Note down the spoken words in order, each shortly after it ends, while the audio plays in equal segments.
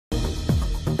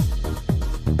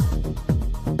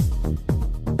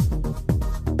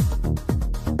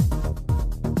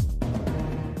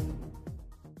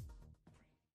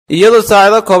iyadoo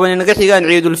saacado kooban inaga xigaan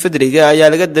Ciidul Fidrida ayaa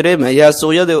laga dareemayaa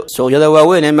suuqyada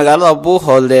waaweyn ee magaalada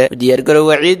Buuhoodle diyaar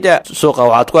garowga ciida suuqa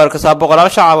waxaad ku arkaysaa boqolaal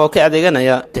shacab oo ka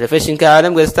adeeganaya telefishinka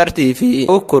caalamka Star TV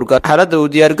oo kurga xaaladda u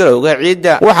diyaar garowga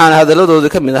ciida waxaana hadaladooda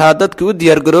ka mid ahaa dadkii u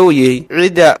diyaar garoowayay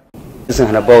ciida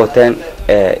isna booteen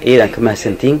ciidan ka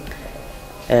mahadsantiin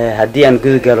haddii aan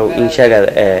guud galo in shaqada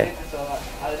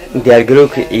diyaar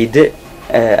garowga ciida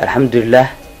alxamdulillah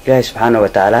ilaahay subhanahu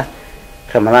wa ta'ala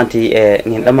ramadaantii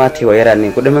nin dhamaatay waa yaraan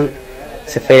nin ku dhiman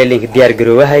safeeyay diyaar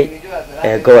garoowahay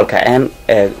gobolka aan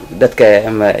dadka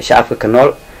shacabka ka nool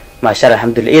ma sha Allah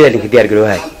alxamdulillah iyada diyaar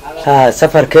garoowahay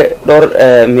safarka dhowr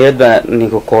meedba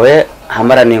ninku kooye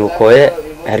hamara ninku kooye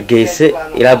hargeysa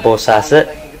ila Boosaaso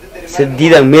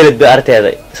sideeda meelad ba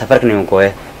arteeday safarka ninku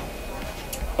kooye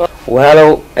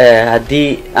walaalow hadii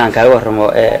aan kala waramo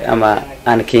ama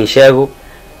aan keen sheego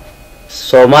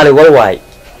Soomaali walwaay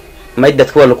may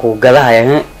dadku wala ku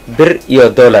gadahay bir iyo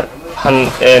dollar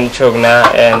waxaan joognaa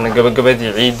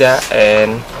gabagabadii ciida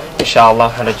insha Allah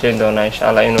waxaan rajayn doonaa insha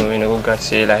Allah inuu inagu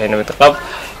gaarsiiyo Ilaahay nabad qab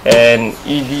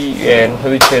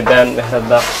hodijeedaan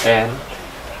hadda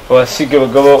waa si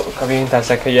gabagabo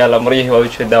kabiintaas ka yaala mariyay waa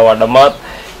ujeedaa waa dhamaad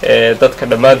dadka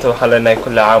dhamaanta waxa leenahay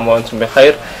kullu caam wa antum bi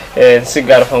khayr si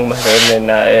gaar ah ugu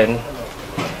mahadcelinaynaa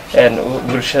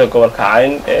bulshada gobolka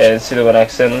Wayn sida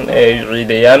wanaagsan ay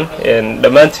ciidayaan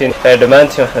dhamaantiin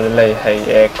waxaan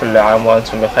leeyahay kullu caam wa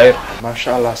antum bi khayr ma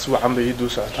sha Allah si wacan bay ciidu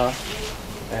socotaa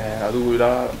adigu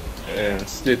ilaa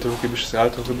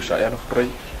 8 bisha ayaan furay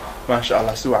ma sha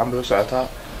Allah si wacan bay socotaa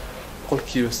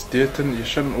qolkiiba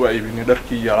 85 waa iibinay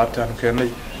dharkii iyo alaabtaan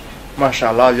keenay ma sha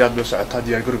Allah aad bay socotaa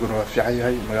diyaar garowguna waa fiican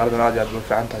yahay magaalada aad bay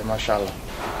fiican tahay ma sha Allah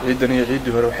ciidan iyo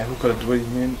ciidii hore waxay ku kala duwan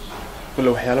yihiin كل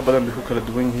وحياله بدن بيكون كلا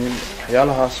دوين هين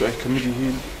حيالها سؤال كمية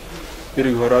هين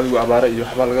يرجع هرادي وعبارة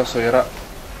يحبال لقى صغيرة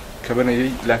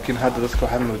كبنية لكن هذا ذاتك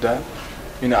وحن ودا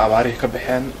إن عبارة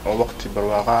كبحان ووقت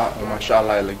بالواقع وما شاء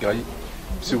الله اللي جاي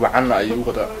سوى عنا أي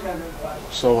وقت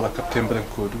صور كابتن بدن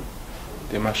كودو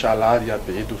دي ما شاء الله عادي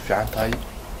بعيدو في عن تاي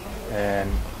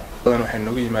بدن وحين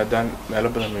نوجي مادان ما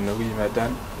لبدن من نوجي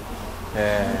مادان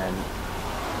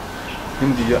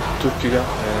هندية تركيا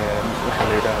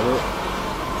وحليلة هذا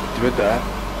بدأ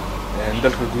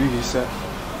ندلك جويهسا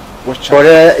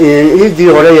ولا يدي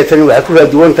ولا يتنو كل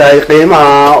دوان تاي قيمة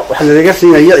وحنا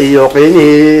رجسنا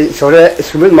يقينه شراء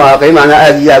اسمه ما قيمة أنا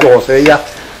أدي أبوسية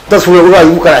تصوير ولا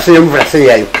ممكن عشان يوم فرحسين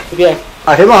يعني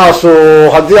أخيما هسو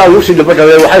هدي أوصل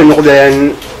لبكرة وحي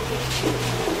نقدين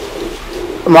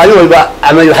معلومة بقى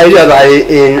عمل حيلي هذا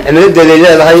عمل الدليل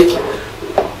هذا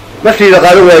ماشي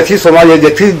لقالوا يأتي صوماليا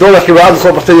يأتي دولة كبار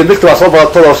صوبتين البيت وصوبة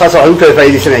طلع وصاصة حلوك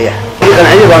الفايدة سنية أنا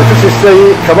عيب عن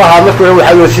تسوي كباها مثل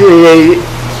وحلو شيء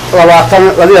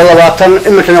لباطن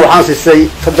إما كنا وحانس السي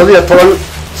فالدليل طبعا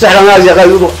سحر نازي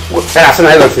غير سنة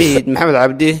هذا محمد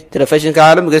عبدي تلفزيون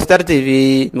كعالم Star TV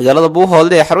مقالة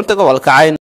Buuhoodle حرونتك والكعين